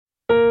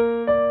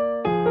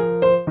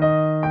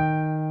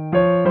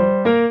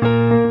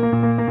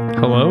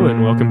Hello,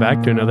 and welcome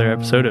back to another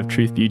episode of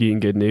Truth, Beauty, and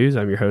Good News.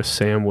 I'm your host,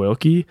 Sam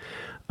Wilkey,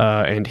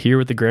 and here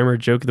with the grammar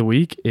joke of the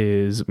week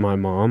is my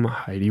mom,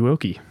 Heidi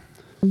Wilkey.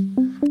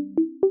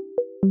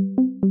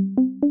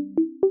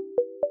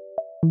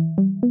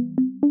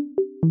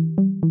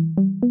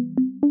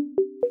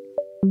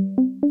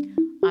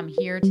 I'm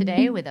here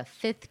today with a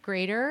 5th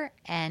grader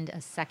and a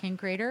 2nd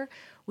grader.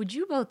 Would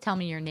you both tell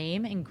me your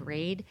name and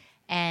grade?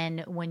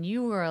 And when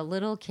you were a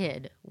little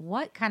kid,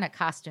 what kind of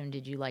costume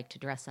did you like to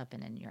dress up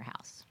in your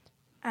house?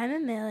 I'm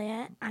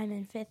Amelia. I'm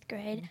in 5th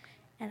grade,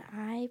 and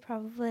I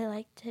probably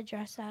like to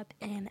dress up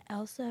in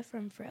Elsa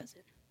from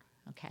Frozen.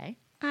 Okay.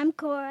 I'm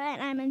Cora,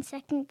 and I'm in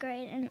 2nd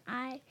grade, and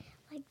I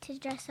like to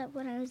dress up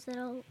when I was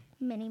little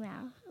Minnie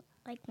Mouse,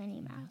 like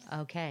Minnie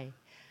Mouse. Okay.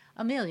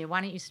 Amelia,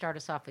 why don't you start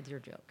us off with your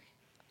joke?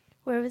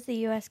 Where was the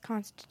U.S.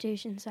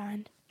 Constitution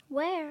signed?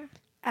 Where?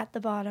 At the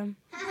bottom.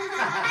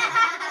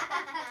 How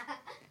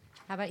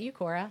about you,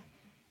 Cora?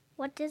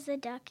 What does a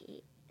duck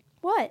eat?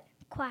 What?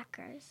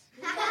 Quackers.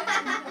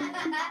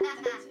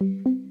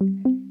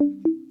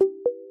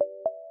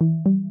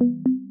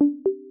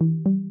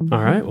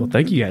 All right, well,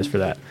 thank you guys for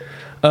that.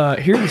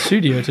 Here in the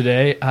studio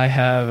today, I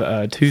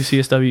have 2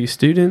 CSW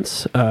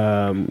students.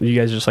 You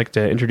guys just like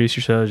to introduce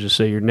yourselves, just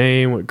say your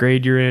name, what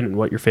grade you're in, and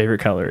what your favorite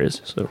color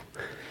is. So,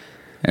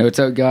 Hey, what's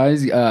up,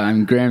 guys?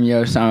 I'm Graham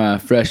Yost. I'm a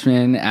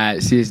freshman at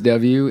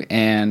CSW,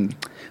 and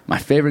my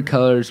favorite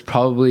color is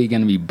probably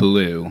going to be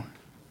blue.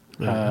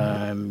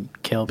 I'm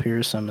Cael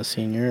Pierce. I'm a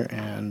senior,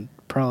 and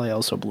probably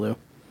also blue.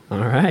 all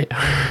right,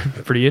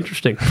 pretty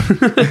interesting.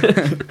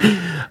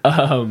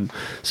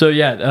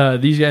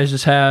 These guys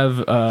just have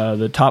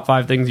the top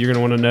 5 things you're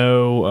going to want to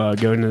know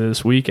going into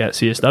this week at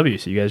CSW.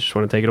 So you guys just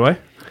want to take it away?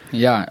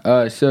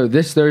 Yeah, so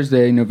this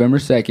Thursday, November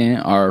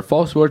 2nd, our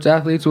fall sports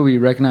athletes will be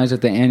recognized at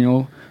the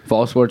annual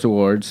Fall Sports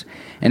Awards,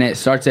 and it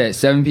starts at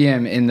 7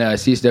 p.m. in the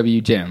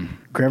CSW gym.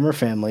 Grammar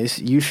families,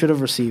 you should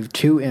have received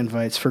 2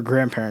 invites for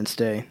Grandparents'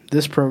 Day.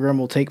 This program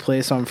will take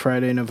place on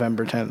Friday,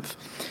 November 10th.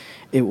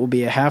 It will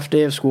be a half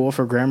day of school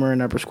for grammar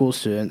and upper school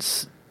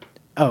students.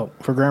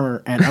 For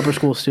grammar and upper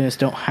school students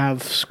don't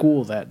have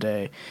school that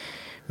day.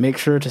 Make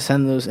sure to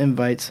send those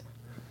invites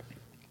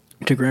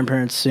to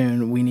grandparents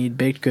soon. We need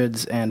baked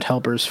goods and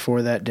helpers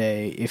for that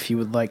day. If you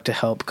would like to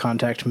help,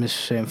 contact Ms.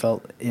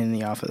 Shamfelt in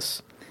the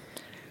office.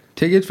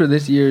 Tickets for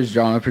this year's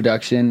drama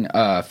production,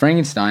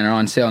 Frankenstein, are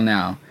on sale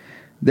now.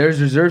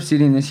 There's reserved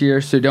seating this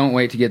year, so don't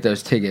wait to get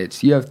those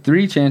tickets. You have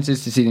 3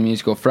 chances to see the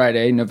musical: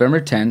 Friday,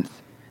 November 10th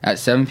at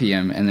 7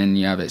 p.m., and then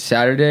you have it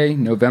Saturday,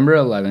 November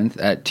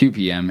 11th at 2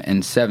 p.m.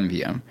 and 7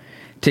 p.m.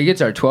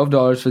 Tickets are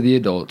 $12 for the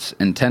adults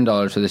and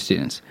 $10 for the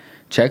students.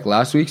 Check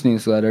last week's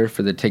newsletter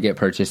for the ticket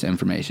purchase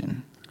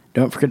information.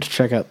 Don't forget to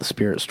check out the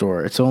Spirit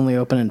Store. It's only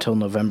open until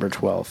November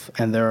 12th,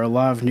 and there are a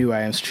lot of new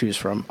items to choose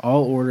from.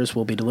 All orders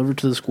will be delivered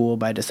to the school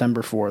by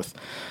December 4th,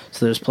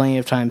 so there's plenty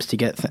of time to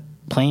get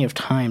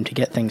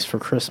things for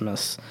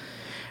Christmas.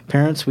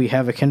 Parents, we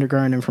have a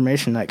kindergarten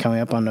information night coming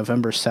up on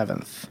November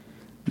 7th.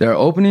 There are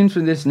openings for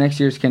this next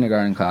year's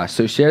kindergarten class,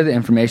 so share the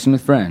information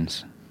with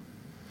friends.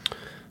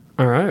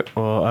 All right.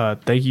 Well,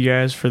 thank you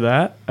guys for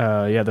that.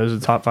 Those are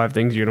the top 5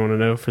 things you're going to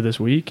want to know for this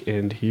week.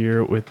 And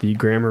here with the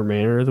grammar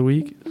manner of the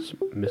week is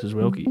Mrs.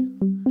 Wilkey.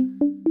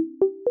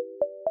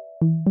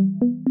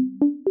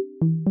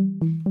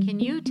 Can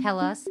you tell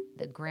us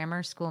the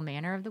grammar school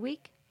manner of the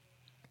week?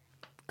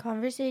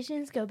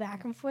 Conversations go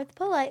back and forth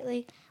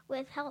politely.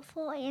 With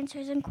helpful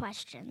answers and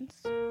questions.